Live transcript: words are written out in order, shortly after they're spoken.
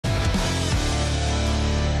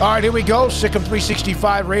All right, here we go. Sikkim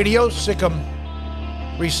 365 Radio.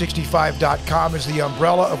 Sikkim365.com is the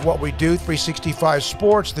umbrella of what we do. 365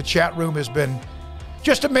 Sports. The chat room has been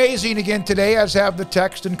just amazing again today, as have the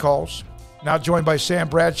text and calls. Now joined by Sam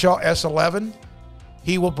Bradshaw, S11.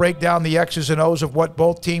 He will break down the X's and O's of what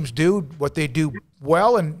both teams do, what they do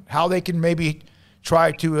well, and how they can maybe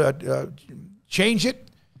try to change it.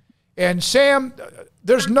 And Sam,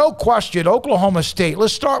 there's no question, Oklahoma State,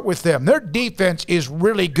 let's start with them. Their defense is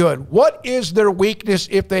really good. What is their weakness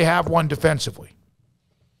if they have one defensively?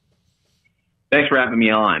 Thanks for having me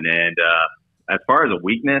on. And as far as a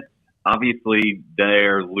weakness, obviously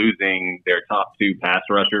they're losing their top two pass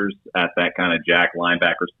rushers at that kind of jack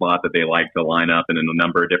linebacker spot that they like to line up in a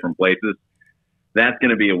number of different places. That's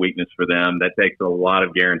going to be a weakness for them. That takes a lot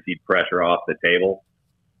of guaranteed pressure off the table.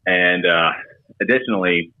 And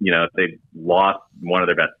additionally, they've lost one of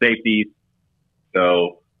their best safeties.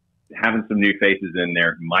 So having some new faces in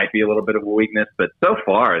there might be a little bit of a weakness. But so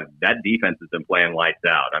far, that defense has been playing lights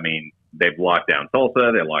out. I mean, they've locked down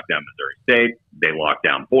Tulsa, they locked down Missouri State, they locked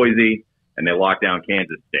down Boise, and they locked down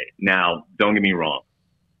Kansas State. Now, don't get me wrong.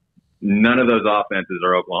 None of those offenses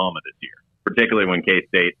are Oklahoma this year, particularly when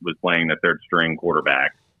K-State was playing the third-string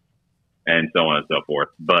quarterback and so on and so forth.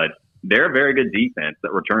 But they're a very good defense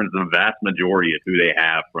that returns the vast majority of who they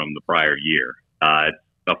have from the prior year. It's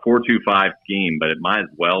a 4-2-5 scheme, but it might as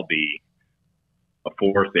well be a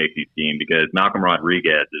four-safety scheme because Malcolm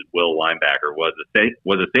Rodriguez, his will linebacker, was a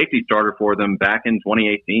safety starter for them back in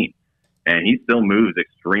 2018, and he still moves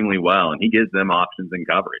extremely well, and he gives them options in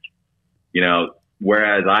coverage.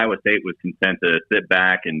 Whereas Iowa State was content to sit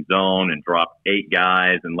back and zone and drop 8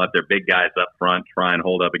 guys and let their big guys up front try and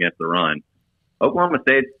hold up against the run. Oklahoma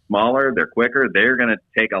State's smaller, they're quicker, they're going to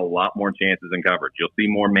take a lot more chances in coverage. You'll see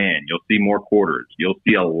more man, you'll see more quarters, you'll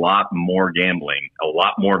see a lot more gambling, a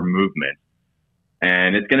lot more movement.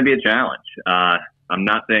 And it's going to be a challenge. I'm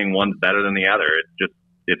not saying one's better than the other.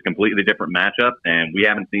 It's a completely different matchup, and we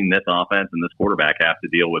haven't seen this offense and this quarterback have to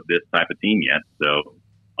deal with this type of team yet. So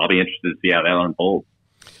I'll be interested to see how that unfolds.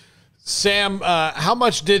 Sam, how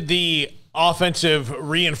much did the offensive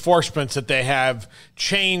reinforcements that they have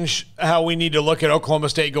change how we need to look at Oklahoma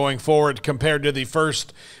State going forward compared to the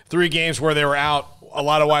first 3 games where they were out a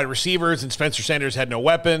lot of wide receivers and Spencer Sanders had no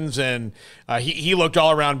weapons, and he looked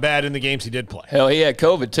all around bad in the games he did play? Hell, he had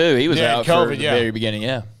COVID too. He was out for the very beginning,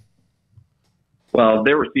 yeah. Well,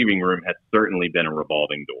 their receiving room has certainly been a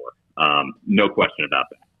revolving door. No question about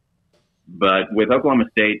that. But with Oklahoma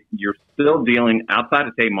State, you're still dealing, outside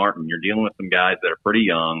of Tate Martin, you're dealing with some guys that are pretty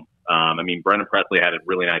young. Brendan Presley had a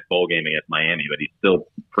really nice bowl game against Miami, but he's still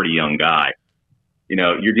a pretty young guy.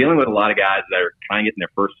 You're dealing with a lot of guys that are kind of getting their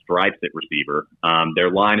first stripes at receiver. Their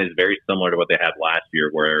line is very similar to what they had last year,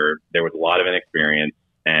 where there was a lot of inexperience,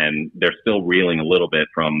 and they're still reeling a little bit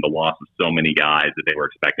from the loss of so many guys that they were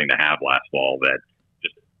expecting to have last fall that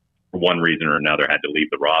just for one reason or another had to leave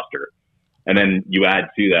the roster. And then you add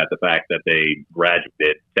to that the fact that they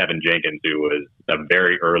graduated Tevin Jenkins, who was a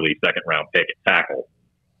very early second-round pick at tackle.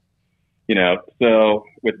 So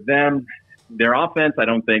with them, their offense, I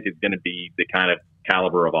don't think is going to be the kind of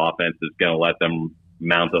caliber of offense that's going to let them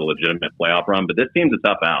mount a legitimate playoff run. But this team's a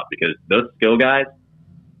tough out because those skill guys,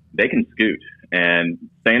 they can scoot, and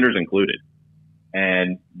Sanders included.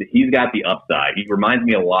 And he's got the upside. He reminds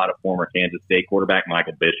me a lot of former Kansas State quarterback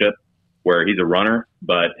Michael Bishop, where he's a runner,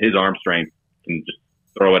 but his arm strength can just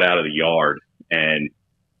throw it out of the yard. And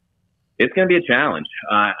it's going to be a challenge.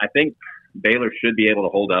 I think Baylor should be able to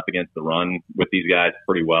hold up against the run with these guys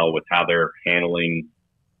pretty well with how they're handling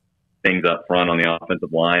things up front on the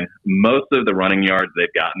offensive line. Most of the running yards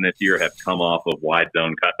they've gotten this year have come off of wide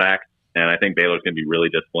zone cutbacks, and I think Baylor's going to be really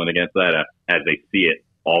disciplined against that as they see it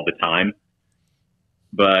all the time.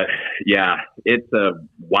 But, yeah, it's a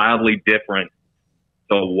wildly different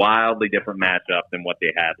matchup than what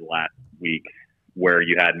they had last week, where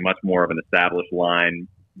you had much more of an established line,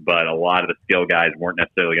 but a lot of the skill guys weren't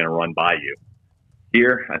necessarily going to run by you.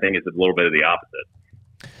 Here, I think it's a little bit of the opposite.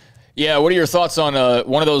 Yeah, what are your thoughts on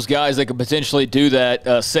one of those guys that could potentially do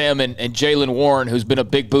that, Sam and Jaylen Warren, who's been a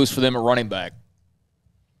big boost for them at running back?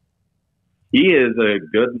 He's a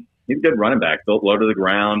good running back, built low to the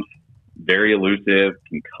ground, very elusive,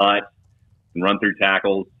 can cut, can run through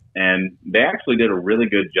tackles, and they actually did a really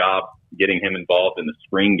good job getting him involved in the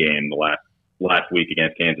spring game the last week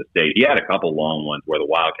against Kansas State. He had a couple long ones where the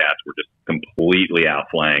Wildcats were just completely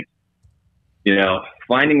outflanked.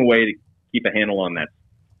 Finding a way to keep a handle on that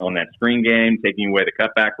screen game, taking away the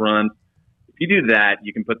cutback runs. If you do that,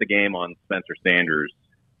 you can put the game on Spencer Sanders,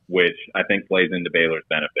 which I think plays into Baylor's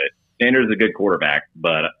benefit. Sanders is a good quarterback,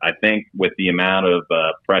 but I think with the amount of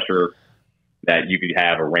pressure that you could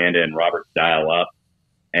have Aranda and Roberts dial up,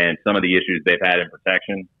 and some of the issues they've had in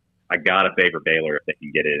protection, I got to favor Baylor if they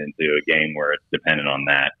can get it into a game where it's dependent on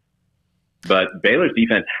that. But Baylor's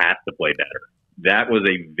defense has to play better. That was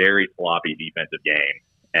a very sloppy defensive game,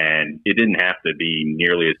 and it didn't have to be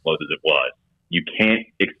nearly as close as it was. You can't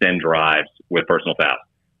extend drives with personal fouls.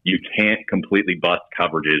 You can't completely bust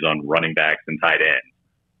coverages on running backs and tight ends.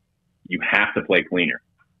 You have to play cleaner.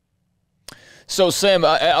 So, Sam,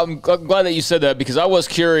 I'm glad that you said that because I was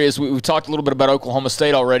curious. We've talked a little bit about Oklahoma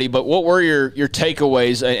State already, but what were your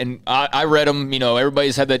takeaways? And I read them. You know,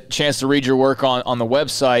 everybody's had the chance to read your work on the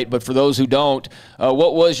website, but for those who don't,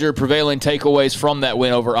 what was your prevailing takeaways from that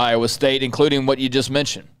win over Iowa State, including what you just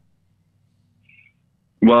mentioned?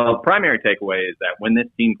 Well, primary takeaway is that when this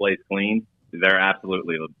team plays clean, they're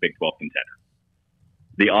absolutely a Big 12 contender.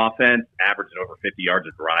 The offense averaged over 50 yards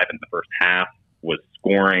a drive in the first half, was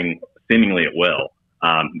scoring seemingly at will.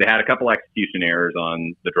 They had a couple execution errors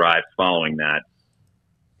on the drives following that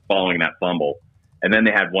fumble. And then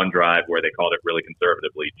they had one drive where they called it really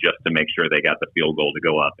conservatively just to make sure they got the field goal to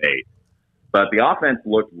go up 8. But the offense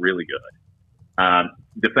looked really good.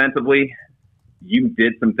 Defensively, you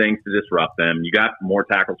did some things to disrupt them. You got more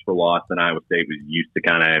tackles for loss than Iowa State was used to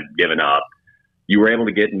kind of giving up. You were able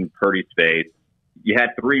to get in Purdy's face. You had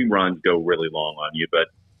 3 runs go really long on you, but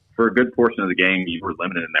for a good portion of the game, you were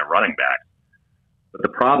limited in their running backs. But the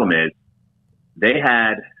problem is you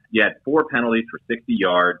had 4 penalties for 60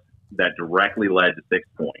 yards that directly led to 6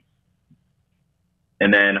 points.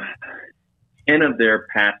 And then 10 of their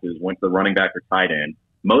passes went to the running back or tight end.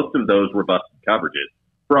 Most of those were busted coverages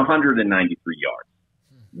for 193 yards.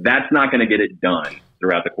 That's not going to get it done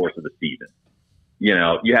throughout the course of the season. You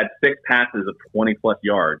know, you had 6 passes of 20-plus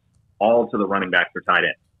yards, all to the running backs or tight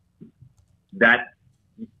end.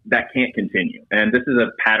 That can't continue. And this is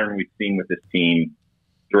a pattern we've seen with this team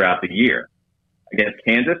throughout the year. Against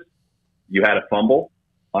Kansas, you had a fumble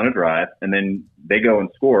on a drive, and then they go and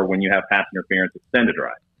score when you have pass interference extend a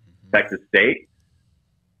drive. Texas State,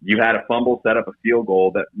 you had a fumble set up a field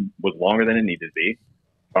goal that was longer than it needed to be,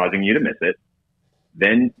 causing you to miss it.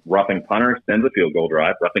 Then roughing punter extends a field goal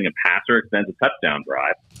drive, roughing a passer extends a touchdown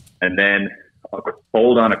drive, and then a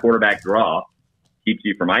hold on a quarterback draw keeps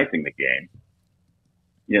you from icing the game.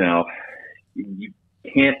 You know, you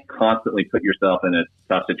can't constantly put yourself in a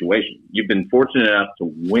tough situation. You've been fortunate enough to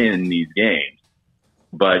win these games,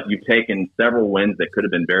 but you've taken several wins that could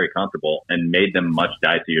have been very comfortable and made them much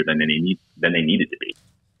dicier than they needed to be.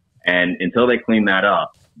 And until they clean that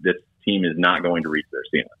up, this team is not going to reach their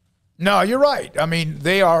ceiling. No, you're right. I mean,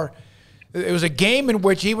 it was a game in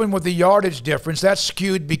which even with the yardage difference, that's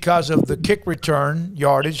skewed because of the kick return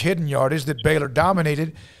yardage, hidden yardage that Baylor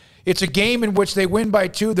dominated. It's a game in which they win by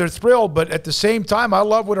 2. They're thrilled, but at the same time, I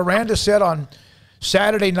love what Aranda said on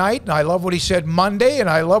Saturday night, and I love what he said Monday, and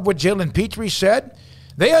I love what Jalen Petrie said.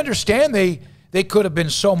 They understand they could have been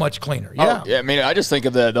so much cleaner. Yeah. Oh, yeah. I mean, I just think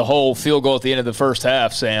of the whole field goal at the end of the first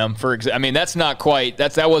half, Sam. I mean, that's not quite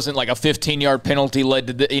that wasn't like a 15-yard penalty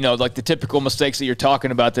led to like the typical mistakes that you're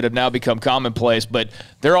talking about that have now become commonplace. But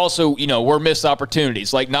they're also were missed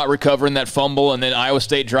opportunities, like not recovering that fumble, and then Iowa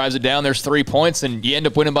State drives it down. There's 3 points, and you end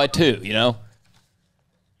up winning by 2.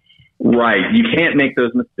 Right. You can't make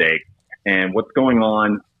those mistakes. And what's going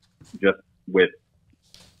on just with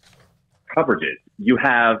coverages? You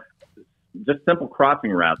have just simple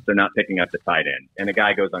crossing routes they're not picking up the tight end, and a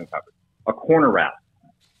guy goes uncovered. A corner route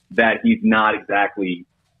that he's not exactly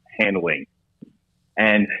handling.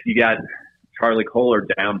 And you got Charlie Kohler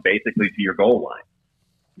down basically to your goal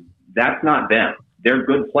line. That's not them. They're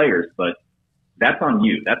good players, but that's on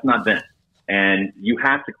you. That's not them. And you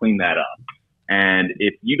have to clean that up. And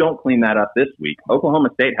if you don't clean that up this week,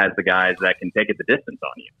 Oklahoma State has the guys that can take it the distance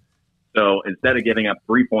on you. So instead of giving up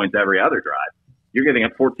 3 points every other drive, you're giving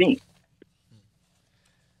up 14.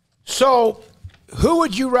 So, who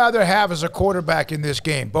would you rather have as a quarterback in this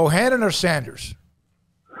game, Bohannon or Sanders?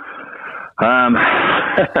 I'm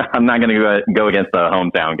not going to go against the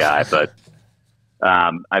hometown guy, but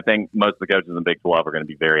I think most of the coaches in the Big 12 are going to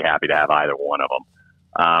be very happy to have either one of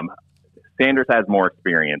them. Sanders has more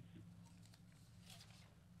experience,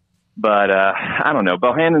 but I don't know.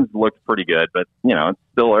 Bohannon's looked pretty good, but it's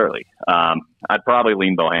still early. I'd probably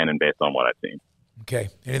lean Bohannon based on what I've seen. Okay.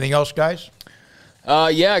 Anything else, guys?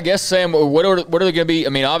 Yeah, I guess, Sam, what are they going to be? I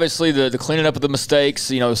mean, obviously the cleaning up of the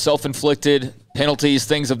mistakes, self-inflicted penalties,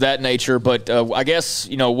 things of that nature. But I guess,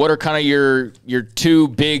 what are kind of your 2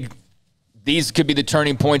 big, these could be the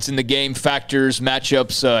turning points in the game, factors,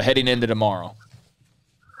 matchups heading into tomorrow?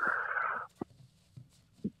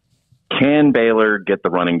 Can Baylor get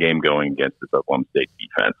the running game going against this Oklahoma State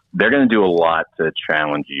defense? They're going to do a lot to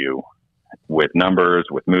challenge you with numbers,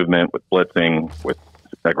 with movement, with blitzing, with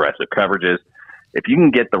aggressive coverages. If you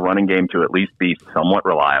can get the running game to at least be somewhat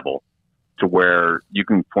reliable to where you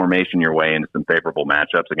can formation your way into some favorable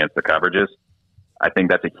matchups against the coverages, I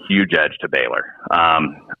think that's a huge edge to Baylor.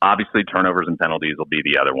 Obviously, turnovers and penalties will be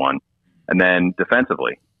the other one. And then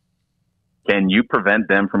defensively, can you prevent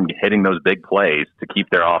them from hitting those big plays to keep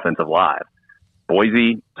their offense alive?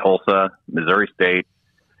 Boise, Tulsa, Missouri State,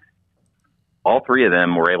 all three of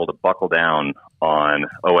them were able to buckle down on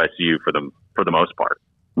OSU for the most part,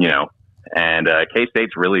 you know. And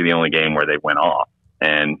K-State's really the only game where they went off.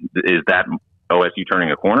 And is that OSU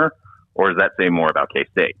turning a corner, or does that say more about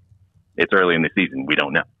K-State? It's early in the season. We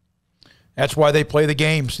don't know. That's why they play the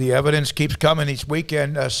games. The evidence keeps coming each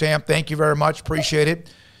weekend. Sam, thank you very much. Appreciate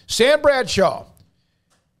it. Sam Bradshaw,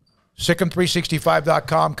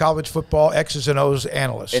 Sikkim365.com, college football X's and O's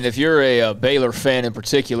analyst. And if you're a Baylor fan in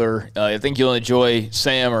particular, I think you'll enjoy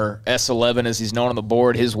Sam, or S11 as he's known on the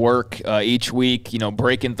board, his work each week, you know,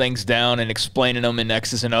 breaking things down and explaining them in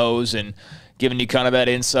X's and O's and giving you kind of that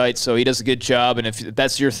insight. So he does a good job. And if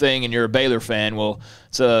that's your thing and you're a Baylor fan, well,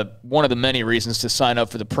 it's one of the many reasons to sign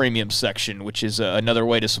up for the premium section, which is another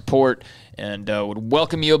way to support, and would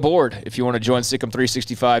welcome you aboard if you want to join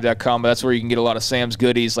Sikkim365.com. That's where you can get a lot of Sam's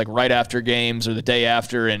goodies, like right after games or the day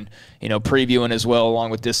after, and, you know, previewing as well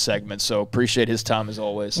along with this segment. So appreciate his time as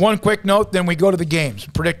always. One quick note, then we go to the games,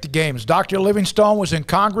 predict the games. Dr. Livingstone was in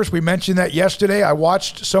Congress. We mentioned that yesterday. I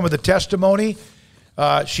watched some of the testimony.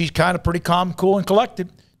 She's kind of pretty calm, cool, and collected.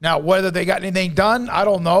 Now, whether they got anything done, I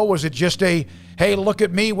don't know. Was it just a, hey, look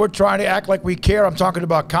at me, we're trying to act like we care, I'm talking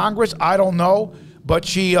about Congress? I don't know. But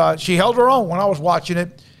she held her own when I was watching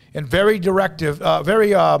it, and very directive,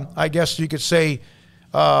 very, I guess you could say,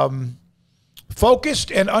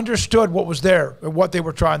 focused and understood what was there and what they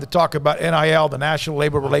were trying to talk about, NIL, the National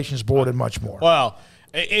Labor Relations Board, and much more. Well,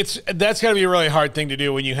 that's got to be a really hard thing to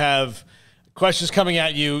do when you have questions coming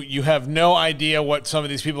at you. You have no idea what some of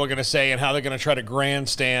these people are going to say and how they're going to try to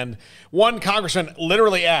grandstand. One congressman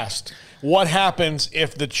literally asked, what happens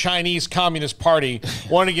if the Chinese Communist Party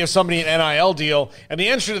wanted to give somebody an NIL deal? And the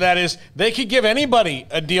answer to that is they could give anybody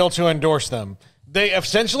a deal to endorse them. They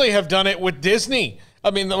essentially have done it with Disney.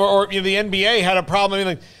 I mean, or you know, the NBA had a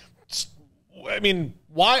problem. I mean,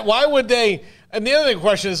 why would they? And the other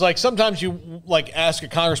question is, like, sometimes you like ask a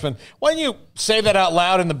congressman, why don't you say that out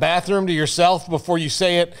loud in the bathroom to yourself before you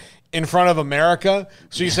say it in front of America?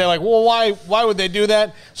 So you say, like, well, why would they do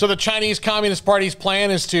that? So the Chinese Communist Party's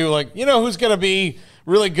plan is to, like, you know who's going to be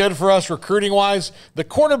really good for us recruiting wise? The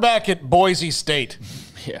quarterback at Boise State.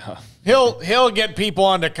 Yeah. He'll get people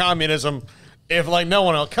onto communism if, like, no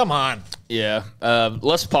one else. Come on. Yeah,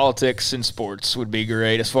 less politics in sports would be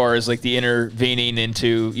great, as far as like the intervening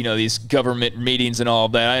into, you know, these government meetings and all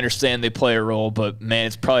of that. I understand they play a role, but man,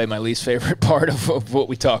 it's probably my least favorite part of what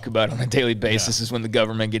we talk about on a daily basis is when the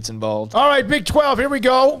government gets involved. All right, Big 12, here we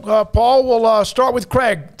go. Paul, we'll start with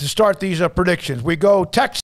Craig to start these predictions. We go Texas.